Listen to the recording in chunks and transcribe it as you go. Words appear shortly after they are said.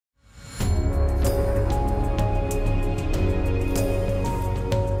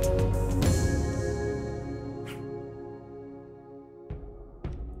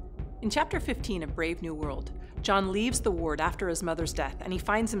Chapter 15 of Brave New World, John leaves the ward after his mother's death, and he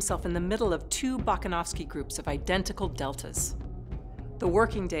finds himself in the middle of two Bakunovsky groups of identical deltas. The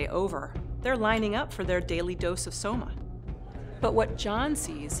working day over, they're lining up for their daily dose of soma. But what John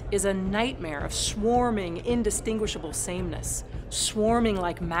sees is a nightmare of swarming, indistinguishable sameness, swarming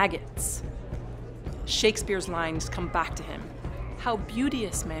like maggots. Shakespeare's lines come back to him. How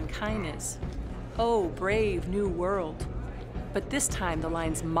beauteous mankind is. Oh, brave new world. But this time the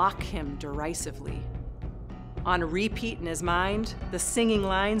lines mock him derisively. On repeat in his mind, the singing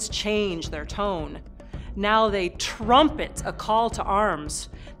lines change their tone. Now they trumpet a call to arms.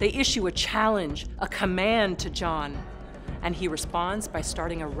 They issue a challenge, a command to John. And he responds by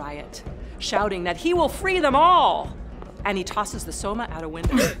starting a riot, shouting that he will free them all. And he tosses the soma out a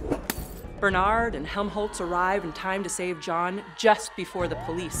window. Bernard and Helmholtz arrive in time to save John just before the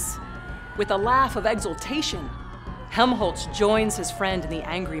police. With a laugh of exultation, Helmholtz joins his friend in the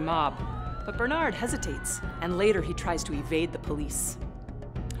angry mob. But Bernard hesitates, and later he tries to evade the police.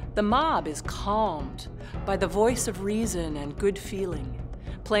 The mob is calmed by the voice of reason and good feeling,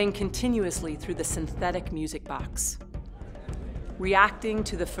 playing continuously through the synthetic music box. Reacting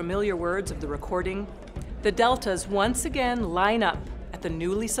to the familiar words of the recording, the deltas once again line up at the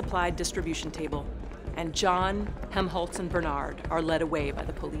newly supplied distribution table, and John, Helmholtz, and Bernard are led away by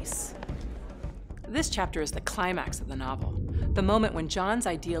the police. This chapter is the climax of the novel, the moment when John's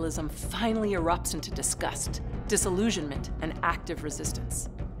idealism finally erupts into disgust, disillusionment, and active resistance.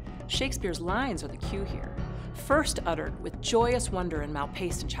 Shakespeare's lines are the cue here, first uttered with joyous wonder in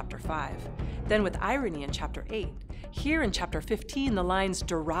Malpace in Chapter 5, then with irony in Chapter 8. Here in Chapter 15, the lines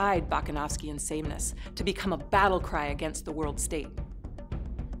deride Bakunovskian sameness to become a battle cry against the world state.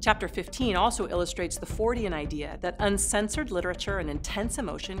 Chapter 15 also illustrates the Fordian idea that uncensored literature and intense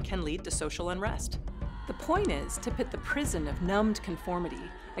emotion can lead to social unrest. The point is to pit the prison of numbed conformity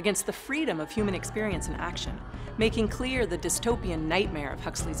against the freedom of human experience and action, making clear the dystopian nightmare of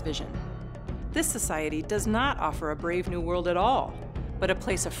Huxley's vision. This society does not offer a brave new world at all, but a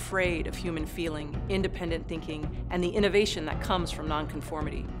place afraid of human feeling, independent thinking, and the innovation that comes from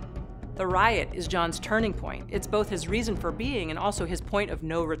nonconformity. The riot is John's turning point. It's both his reason for being and also his point of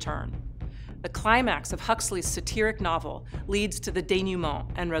no return. The climax of Huxley's satiric novel leads to the denouement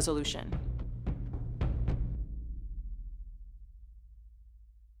and resolution.